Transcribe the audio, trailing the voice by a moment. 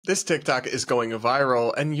This TikTok is going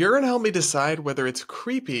viral, and you're gonna help me decide whether it's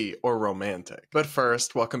creepy or romantic. But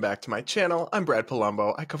first, welcome back to my channel. I'm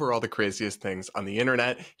Polumbo. I cover all the craziest things on the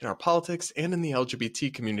internet, in our politics, and in the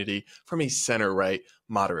LGBT community from a center-right,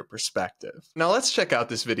 moderate perspective. Now let's check out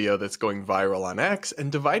this video that's going viral on X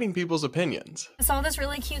and dividing people's opinions. I saw this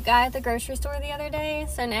really cute guy at the grocery store the other day,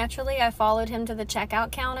 so naturally I followed him to the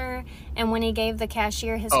checkout counter, and when he gave the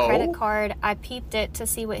cashier his credit card, I peeped it to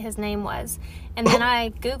see what his name was. And then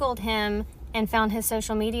I Googled him and found his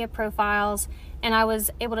social media profiles, and I was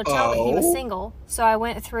able to tell that he was single. So I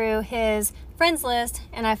went through his friends list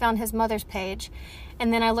and I found his mother's page.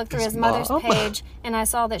 And then I looked through his mother's page and I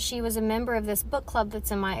saw that she was a member of this book club that's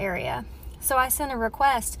in my area. So I sent a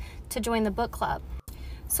request to join the book club.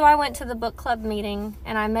 So I went to the book club meeting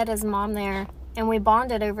and I met his mom there, and we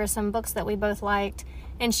bonded over some books that we both liked.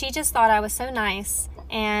 And she just thought I was so nice.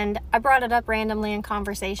 And I brought it up randomly in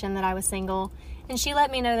conversation that I was single. And she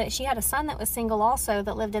let me know that she had a son that was single also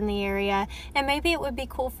that lived in the area. And maybe it would be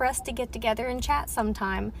cool for us to get together and chat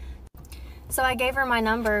sometime. So I gave her my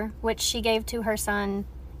number, which she gave to her son.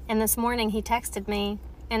 And this morning he texted me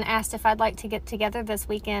and asked if I'd like to get together this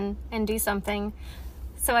weekend and do something.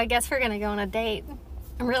 So I guess we're going to go on a date.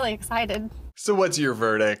 I'm really excited. So what's your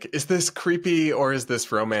verdict? Is this creepy or is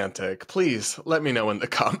this romantic? Please let me know in the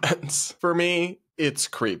comments. For me, it's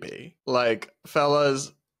creepy. Like,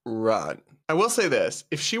 fellas, run. I will say this,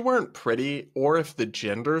 if she weren't pretty or if the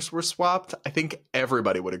genders were swapped, I think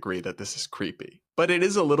everybody would agree that this is creepy. But it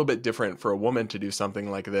is a little bit different for a woman to do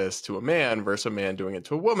something like this to a man versus a man doing it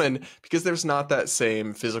to a woman, because there's not that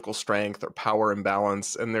same physical strength or power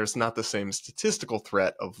imbalance, and there's not the same statistical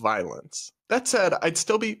threat of violence. That said, I'd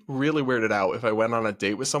still be really weirded out if I went on a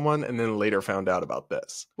date with someone and then later found out about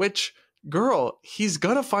this. Which, girl, he's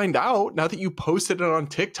gonna find out now that you posted it on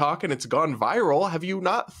TikTok and it's gone viral. Have you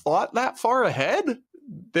not thought that far ahead?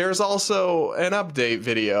 There's also an update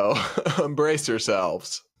video. Brace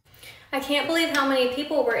yourselves. I can't believe how many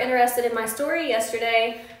people were interested in my story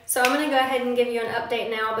yesterday, so I'm going to go ahead and give you an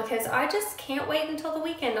update now because I just can't wait until the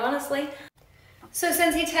weekend, honestly. So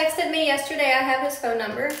since he texted me yesterday, I have his phone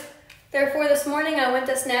number. Therefore, this morning I went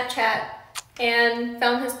to Snapchat and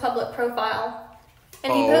found his public profile.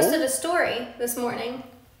 And he posted a story this morning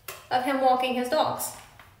of him walking his dogs.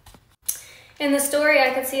 In the story, I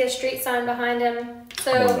could see a street sign behind him.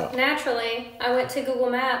 So naturally, I went to Google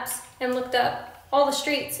Maps and looked up all the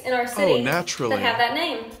streets in our city that have that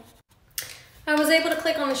name. I was able to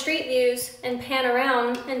click on the street views and pan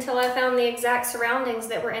around until I found the exact surroundings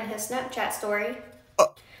that were in his Snapchat story.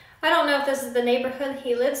 I don't know if this is the neighborhood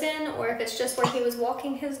he lives in or if it's just where he was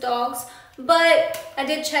walking his dogs, but I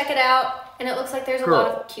did check it out and it looks like there's a lot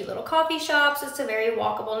of cute little coffee shops. It's a very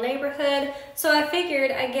walkable neighborhood. So I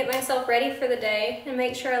figured I'd get myself ready for the day and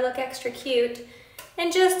make sure I look extra cute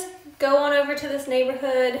and just go on over to this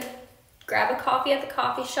neighborhood, grab a coffee at the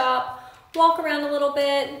coffee shop, walk around a little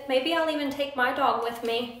bit. Maybe I'll even take my dog with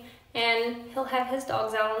me and he'll have his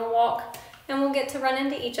dogs out on a walk and we'll get to run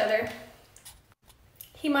into each other.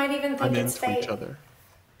 He might even think it's fate.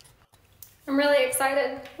 I'm really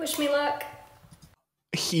excited. Wish me luck.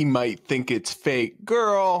 He might think it's fake.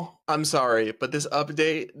 Girl, I'm sorry, but this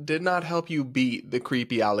update did not help you beat the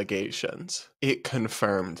creepy allegations. It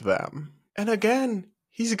confirmed them. And again,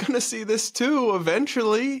 he's gonna see this too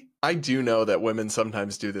eventually. I do know that women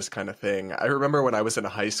sometimes do this kind of thing. I remember when I was in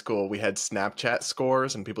high school, we had Snapchat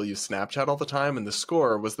scores and people use Snapchat all the time. And the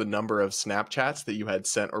score was the number of Snapchats that you had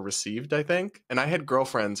sent or received, I think. And I had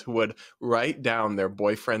girlfriends who would write down their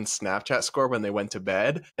boyfriend's Snapchat score when they went to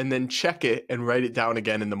bed and then check it and write it down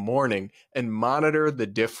again in the morning and monitor the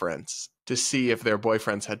difference to see if their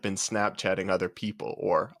boyfriends had been Snapchatting other people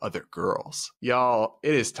or other girls. Y'all,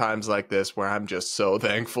 it is times like this where I'm just so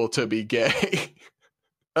thankful to be gay.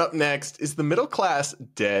 Up next, is the middle class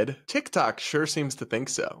dead? TikTok sure seems to think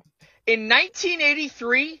so. In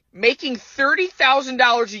 1983, making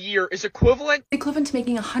 $30,000 a year is equivalent to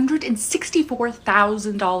making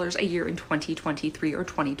 $164,000 a year in 2023 or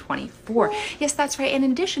 2024. Yes, that's right. And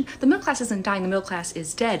in addition, the middle class isn't dying, the middle class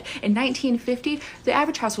is dead. In 1950, the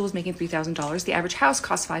average household was making $3,000. The average house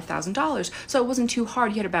cost $5,000. So it wasn't too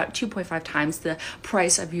hard. You had about 2.5 times the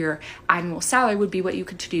price of your annual salary would be what you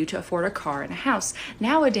could do to afford a car and a house.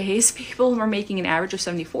 Nowadays, people are making an average of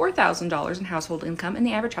 $74,000 in household income, and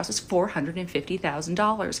the average house is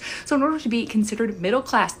 $450,000. So in order to be considered middle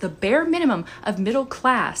class, the bare minimum of middle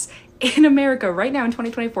class in America right now in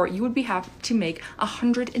 2024, you would have to make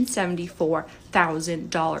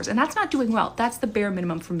 $174,000. And that's not doing well. That's the bare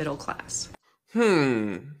minimum for middle class.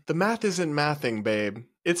 The math isn't mathing, babe.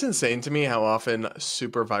 It's insane to me how often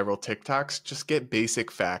super viral TikToks just get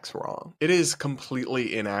basic facts wrong. It is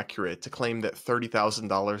completely inaccurate to claim that $30,000 in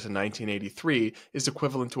 1983 is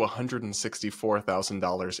equivalent to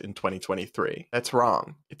 $164,000 in 2023. That's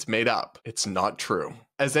wrong. It's made up. It's not true.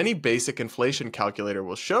 As any basic inflation calculator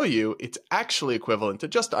will show you, it's actually equivalent to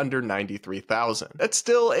just under 93,000. That's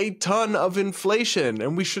still a ton of inflation,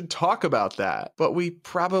 and we should talk about that. But we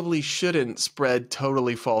probably shouldn't spread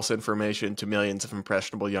totally false information to millions of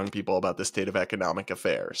impressionable young people about the state of economic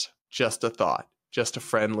affairs. Just a thought. Just a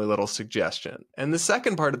friendly little suggestion. And the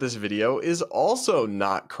second part of this video is also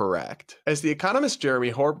not correct. As the economist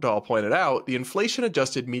Jeremy Horpdahl pointed out, the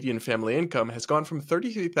inflation-adjusted median family income has gone from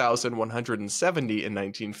 $33,170 in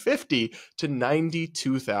 1950 to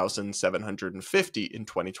 $92,750 in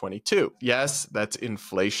 2022. Yes, that's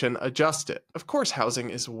inflation-adjusted. Of course, housing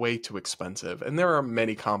is way too expensive, and there are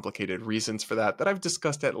many complicated reasons for that I've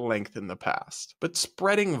discussed at length in the past. But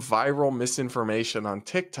spreading viral misinformation on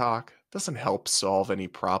TikTok doesn't help solve any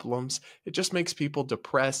problems. It just makes people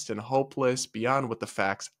depressed and hopeless beyond what the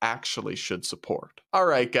facts actually should support.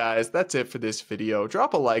 Alright guys, that's it for this video.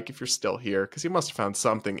 Drop a like if you're still here, because you must have found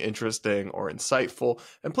something interesting or insightful,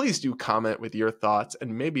 and please do comment with your thoughts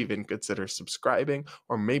and maybe even consider subscribing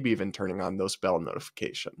or maybe even turning on those bell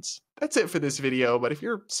notifications. That's it for this video, but if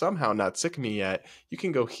you're somehow not sick of me yet, you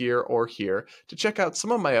can go here or here to check out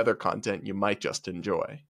some of my other content you might just enjoy.